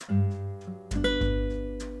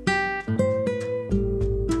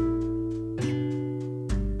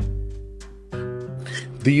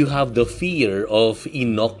Do you have the fear of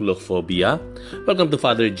enochlophobia? Welcome to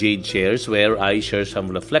Father Jade Shares, where I share some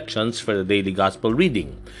reflections for the daily gospel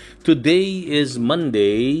reading. Today is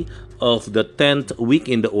Monday of the 10th week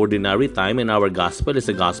in the ordinary time, and our gospel is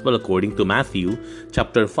the gospel according to Matthew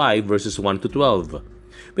chapter 5 verses 1 to 12.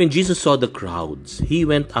 When Jesus saw the crowds, he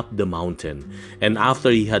went up the mountain, and after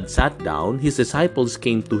he had sat down, his disciples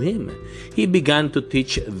came to him. He began to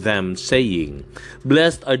teach them, saying,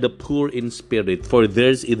 "Blessed are the poor in spirit, for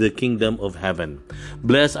theirs is the kingdom of heaven.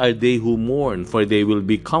 Blessed are they who mourn, for they will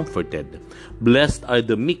be comforted. Blessed are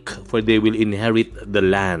the meek, for they will inherit the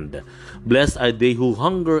land. Blessed are they who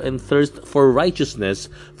hunger and thirst for righteousness,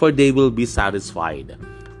 for they will be satisfied.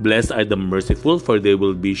 Blessed are the merciful, for they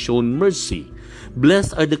will be shown mercy.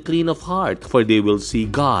 Blessed are the clean of heart, for they will see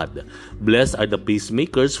God. Blessed are the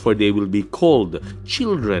peacemakers, for they will be called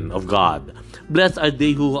children of God. Blessed are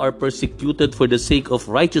they who are persecuted for the sake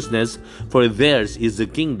of righteousness, for theirs is the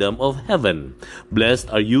kingdom of heaven.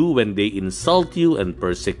 Blessed are you when they insult you and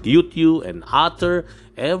persecute you and utter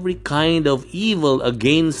every kind of evil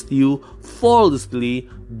against you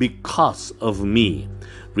falsely because of me.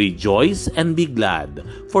 Rejoice and be glad,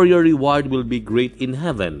 for your reward will be great in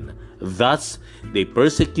heaven. Thus, they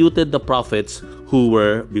persecuted the prophets who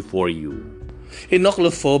were before you."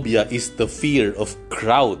 Enochlophobia is the fear of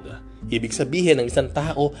crowd. Ibig sabihin ng isang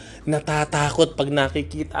tao natatakot pag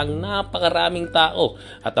nakikita ang napakaraming tao.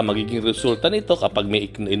 At ang magiging resulta nito kapag may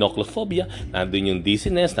enochlophobia, nandun yung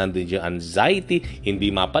dizziness, nandun yung anxiety, hindi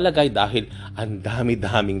mapalagay dahil ang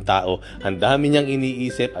dami-daming tao, ang dami niyang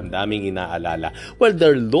iniisip, ang daming inaalala. Well,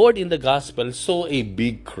 the Lord in the gospel saw a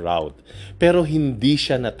big crowd, pero hindi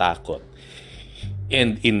siya natakot.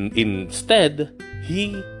 And instead,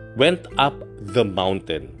 he went up the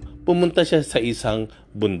mountain. Pumunta siya sa isang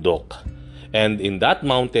bundok. And in that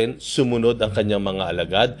mountain, sumunod ang kanyang mga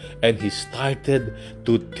alagad, and he started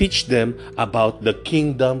to teach them about the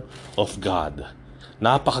kingdom of God.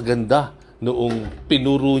 Napakaganda noong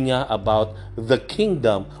pinuro niya about the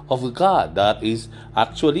kingdom of God. That is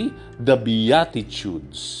actually the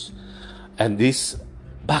Beatitudes. And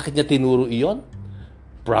bakit niya tinuro iyon?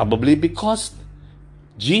 Probably because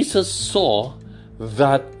Jesus saw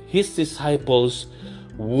that his disciples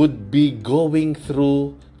would be going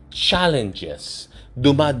through challenges.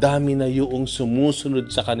 Dumadami na yung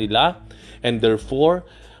sumusunod sa kanila, and therefore,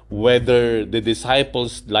 whether the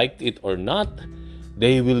disciples liked it or not,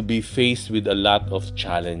 they will be faced with a lot of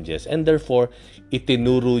challenges. And therefore,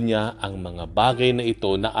 itinuro niya ang mga bagay na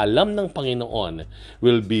ito na alam ng Panginoon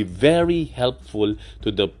will be very helpful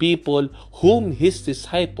to the people whom His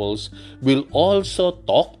disciples will also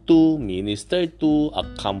talk to, minister to,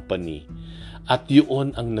 accompany. At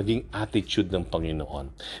yun ang naging attitude ng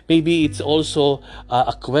Panginoon. Maybe it's also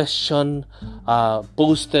a question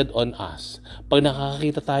posted on us. Pag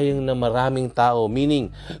nakakita tayong na maraming tao,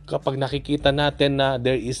 meaning kapag nakikita natin na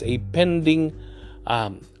there is a pending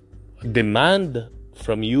demand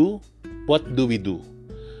from you, what do we do?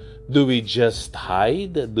 Do we just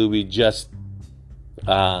hide? Do we just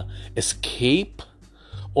escape?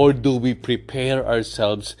 Or do we prepare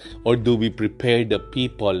ourselves, or do we prepare the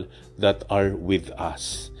people that are with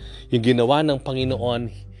us? Yung ginawa ng Panginoon,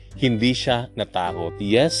 hindi siya natakot.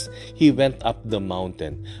 Yes, he went up the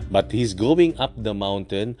mountain, but his going up the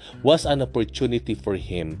mountain was an opportunity for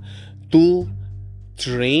him to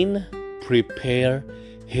train, prepare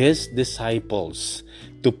his disciples,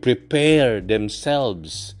 to prepare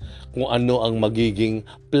themselves kung ano ang magiging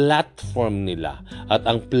platform nila. At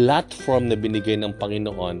ang platform na binigay ng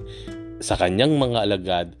Panginoon sa kanyang mga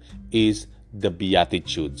alagad is the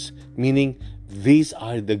Beatitudes. Meaning, these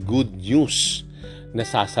are the good news na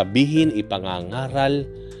sasabihin, ipangangaral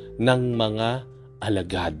ng mga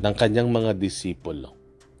alagad, ng kanyang mga disipulo.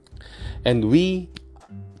 And we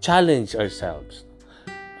challenge ourselves.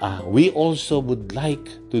 We also would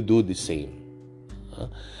like to do the same.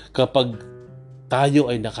 Kapag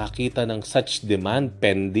tayo ay nakakita ng such demand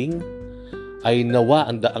pending, ay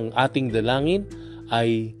nawa ang ating dalangin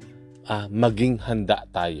ay maging handa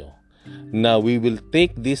tayo. Na we will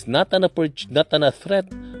take this not a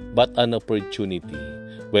threat, but an opportunity.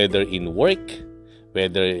 Whether in work,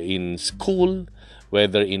 whether in school,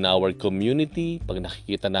 whether in our community, pag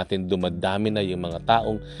nakikita natin dumadami na yung mga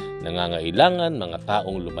taong nangangailangan, mga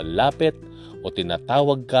taong lumalapit o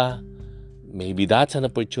tinatawag ka, maybe that's an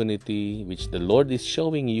opportunity which the Lord is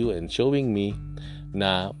showing you and showing me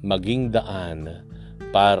na maging daan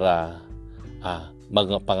para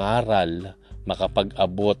mga pangaral,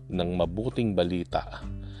 makapag-abot ng mabuting balita,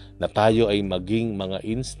 na tayo ay maging mga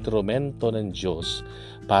instrumento ng Diyos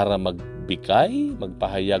para magbigay,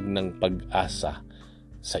 magpahayag ng pag-asa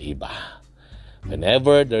sa iba.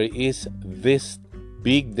 Whenever there is this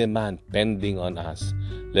big demand pending on us,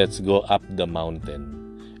 let's go up the mountain.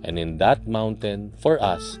 And in that mountain, for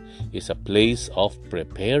us, is a place of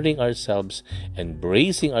preparing ourselves and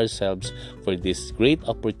bracing ourselves for this great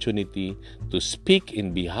opportunity to speak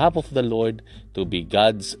in behalf of the Lord, to be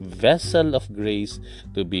God's vessel of grace,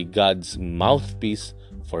 to be God's mouthpiece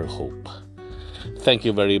for hope. Thank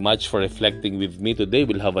you very much for reflecting with me today.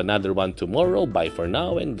 We'll have another one tomorrow. Bye for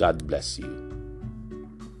now, and God bless you.